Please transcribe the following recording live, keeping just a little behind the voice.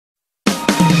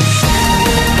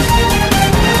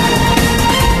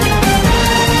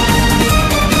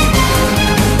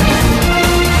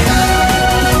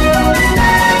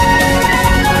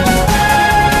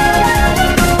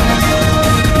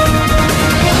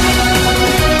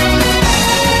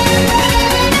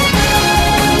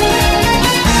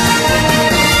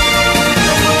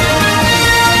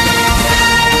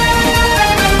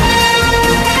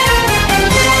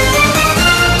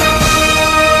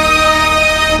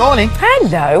morning.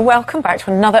 Hello, welcome back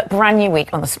to another brand new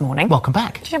week on This Morning. Welcome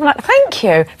back. Did you have a night? Thank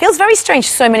you. Feels very strange,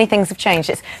 so many things have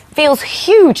changed. It feels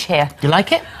huge here. Do you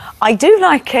like it? I do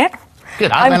like it.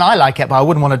 Good. I mean, I like it, but I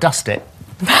wouldn't want to dust it.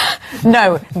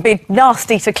 No, it'd be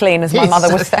nasty to clean, as my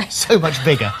mother would say. So much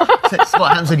bigger. That's what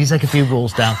happens when you take a few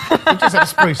walls down. You just have to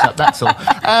spruce up, that's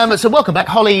all. So welcome back.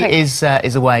 Holly is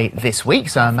away this week,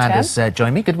 so Amanda's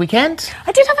joined me. Good weekend?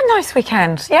 I did have a nice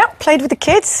weekend. Yeah, played with the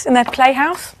kids in their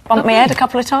playhouse. Bumped my head a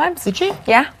couple of times. Did you?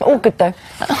 Yeah, all good though.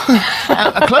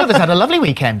 Clover's had a lovely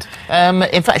weekend.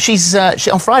 In fact,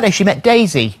 on Friday she met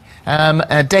Daisy.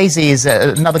 Daisy is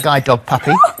another guide dog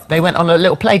puppy. They went on a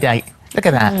little play date. Look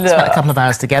at that. Spent a couple of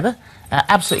hours together.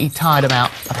 Absolutely tired them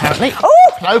out, apparently.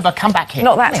 Oh! Clover, come back here.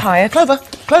 Not that tired.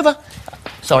 Clover.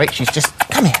 Sorry, she's just...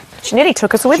 Come here. She nearly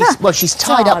took us with her. Well, she's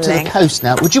tied up to the post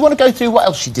now. Would you want to go through what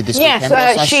else she did this weekend?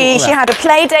 Yes, she had a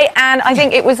play date, and I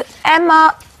think it was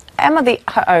Emma,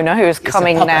 her owner, who is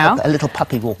coming now. A little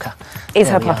puppy walker. Is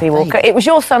her puppy walker. It was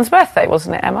your son's birthday,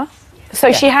 wasn't it, Emma?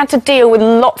 So she had to deal with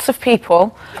lots of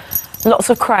people, lots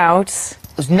of crowds.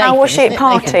 Nathan, how was she at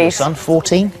parties? Nathan, your son,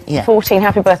 14? Yeah. 14,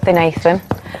 happy birthday, Nathan.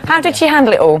 How did she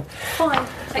handle it all? Fine.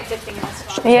 Takes everything in her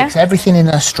stride. Yeah? Takes everything in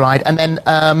her stride. And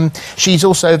then she's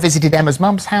also visited Emma's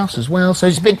mum's house as well. So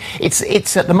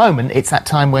it's at the moment, it's that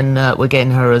time when we're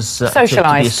getting her as...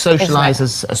 socialised. To be as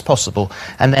socialised as possible.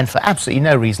 And then for absolutely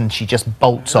no reason, she just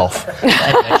bolts off.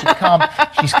 Anyway,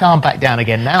 she's calmed back down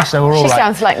again now, so we're all right. She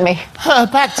sounds like me.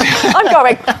 Back to... I'm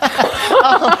going.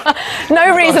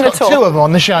 No reason at all. Two of them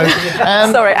on the show.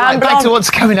 Sorry, back to what's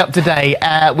coming up today,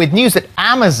 with news that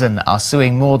Amazon are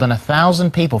suing more than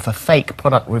 1,000 people for fake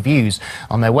product reviews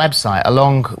on their website,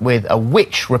 along with a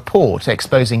Which report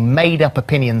exposing made-up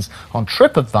opinions on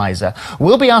TripAdvisor.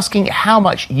 We'll be asking how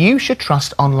much you should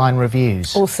trust online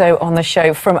reviews. Also on the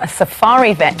show, from a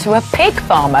safari vet to a pig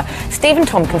farmer, Stephen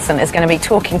Tompkinson is going to be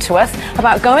talking to us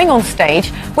about going on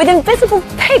stage with invisible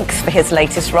pigs for his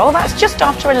latest role. That's just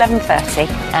after 11:30.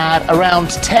 At around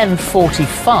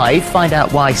 10:45, find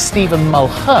out why Stephen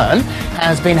Mulhern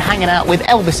has been hanging out with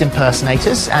Elvis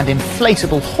impersonators and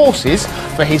inflatable horses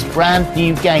for his brand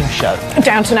new game show.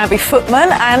 Downton Abbey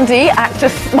footman Andy, actor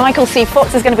Michael C.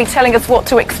 Fox is going to be telling us what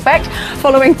to expect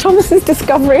following Thomas's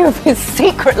discovery of his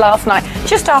secret last night,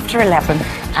 just after 11.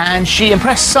 And she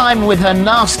impressed Simon with her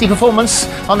nasty performance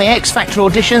on the X Factor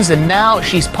auditions, and now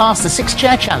she's passed the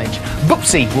 6-chair challenge.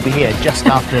 Boopsie will be here just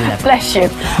after 11. Bless you.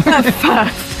 But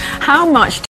first, how much